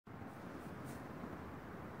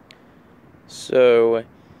So,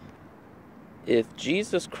 if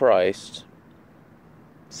Jesus Christ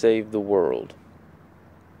saved the world,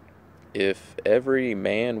 if every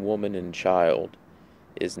man, woman, and child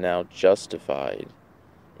is now justified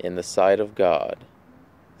in the sight of God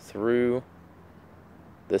through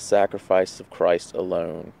the sacrifice of Christ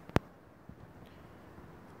alone,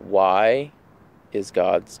 why is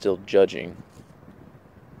God still judging?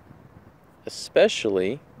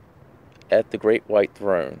 Especially at the great white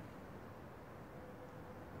throne.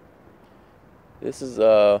 This is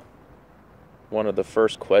one of the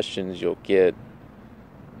first questions you'll get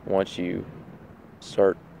once you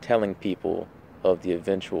start telling people of the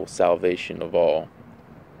eventual salvation of all.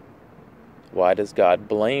 Why does God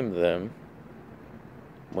blame them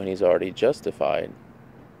when He's already justified?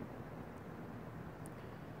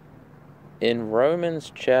 In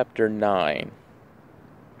Romans chapter 9,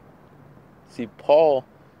 see, Paul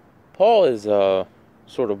is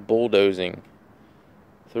sort of bulldozing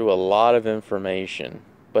through a lot of information,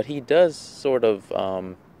 but he does sort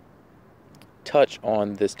of touch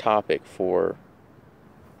on this topic for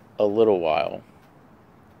a little while.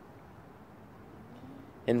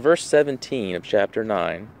 In verse 17 of chapter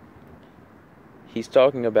 9, he's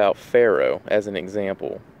talking about Pharaoh as an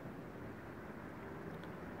example.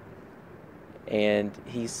 And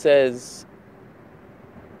he says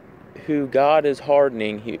who God is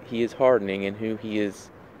hardening, he is hardening, and who he is...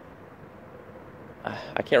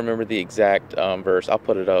 I can't remember the exact verse. I'll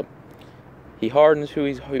put it up. He hardens who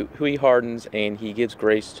he hardens, and he gives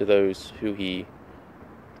grace to those who he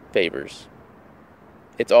favors.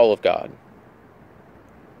 It's all of God.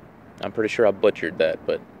 I'm pretty sure I butchered that,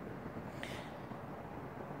 but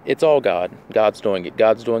it's all God. God's doing it.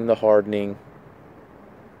 God's doing the hardening.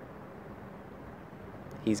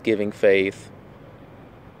 He's giving faith.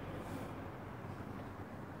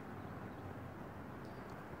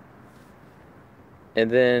 And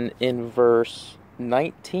then in verse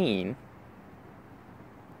 19,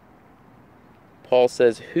 Paul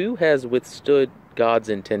says, who has withstood God's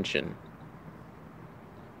intention?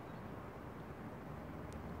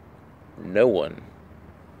 No one.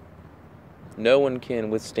 No one can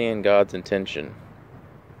withstand God's intention.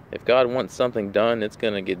 If God wants something done, it's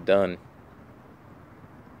going to get done.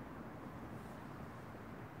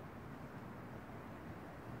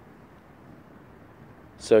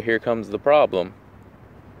 So here comes the problem.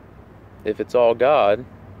 If it's all God,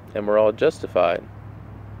 and we're all justified,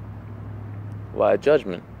 why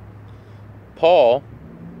judgment? Paul,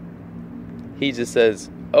 he just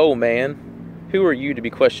says, oh man, who are you to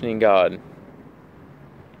be questioning God?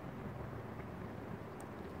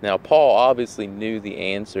 Now, Paul obviously knew the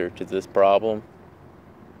answer to this problem.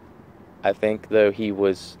 I think, though, he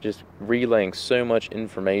was just relaying so much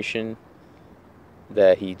information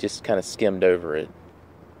that he just kind of skimmed over it.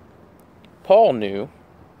 Paul knew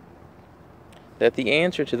that the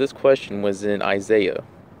answer to this question was in Isaiah.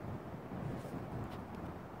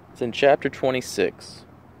 It's in chapter 26.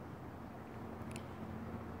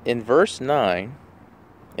 In verse 9,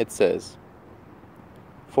 it says,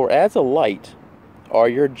 for as a light are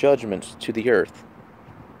your judgments to the earth.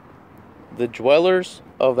 The dwellers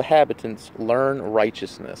of the habitants learn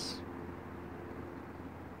righteousness.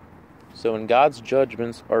 So when God's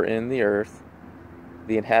judgments are in the earth,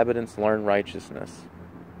 the inhabitants learn righteousness.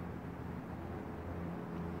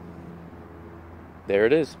 There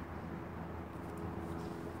it is.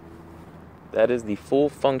 That is the full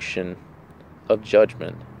function of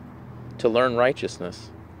judgment, to learn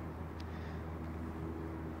righteousness.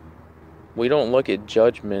 We don't look at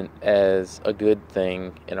judgment as a good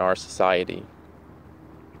thing in our society,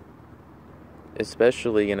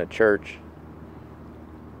 especially in a church.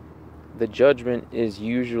 The judgment is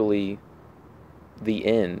usually the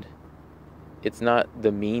end. It's not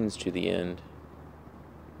the means to the end.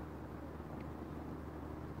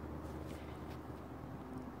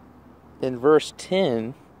 In verse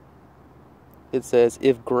 10, it says,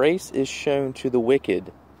 if grace is shown to the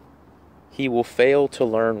wicked, he will fail to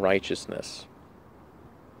learn righteousness.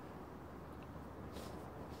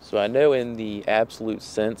 So I know in the absolute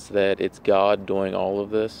sense that it's God doing all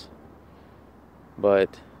of this,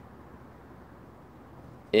 but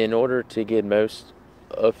in order to get most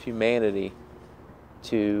of humanity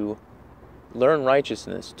to learn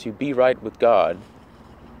righteousness, to be right with God,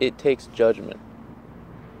 it takes judgment.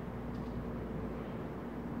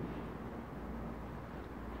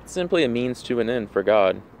 It's simply a means to an end for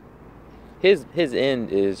God. His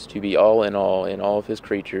end is to be all in all of His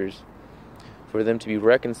creatures, for them to be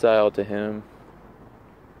reconciled to Him,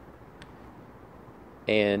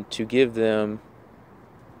 and to give them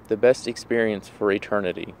the best experience for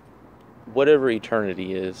eternity. whatever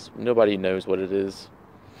eternity is, nobody knows what it is.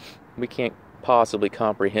 We can't possibly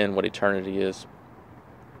comprehend what eternity is.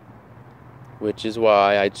 Which is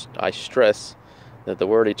why I stress that the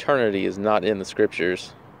word eternity is not in the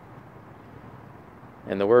scriptures.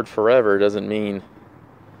 And the word forever doesn't mean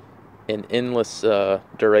an endless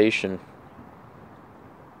duration.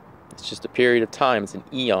 It's just a period of time. It's an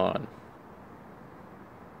eon.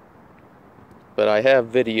 But I have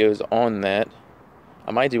videos on that.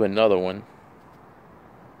 I might do another one.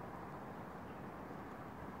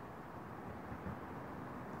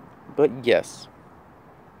 But yes,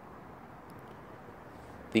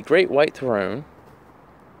 the Great White Throne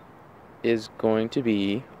is going to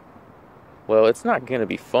be, well, it's not going to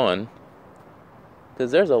be fun,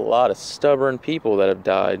 because there's a lot of stubborn people that have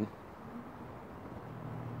died.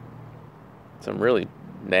 Some really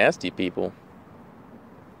nasty people.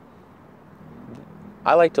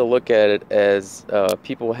 I like to look at it as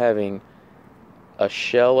people having a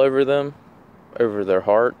shell over them, over their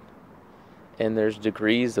heart, and there's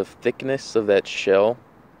degrees of thickness of that shell.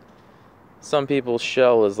 Some people's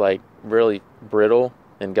shell is like really brittle,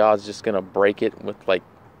 and God's just gonna break it with like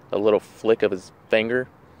a little flick of his finger.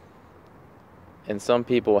 And some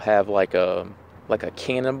people have like a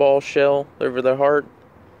cannonball shell over their heart,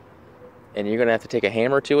 and you're gonna have to take a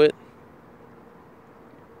hammer to it.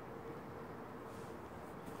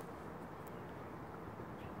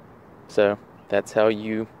 So that's how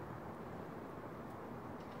you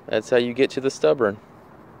get to the stubborn.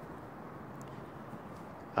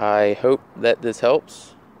 I hope that this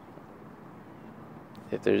helps.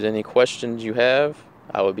 If there's any questions you have,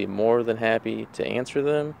 I would be more than happy to answer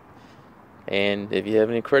them. And if you have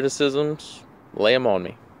any criticisms, lay them on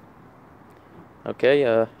me. Okay,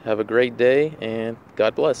 have a great day, and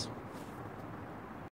God bless.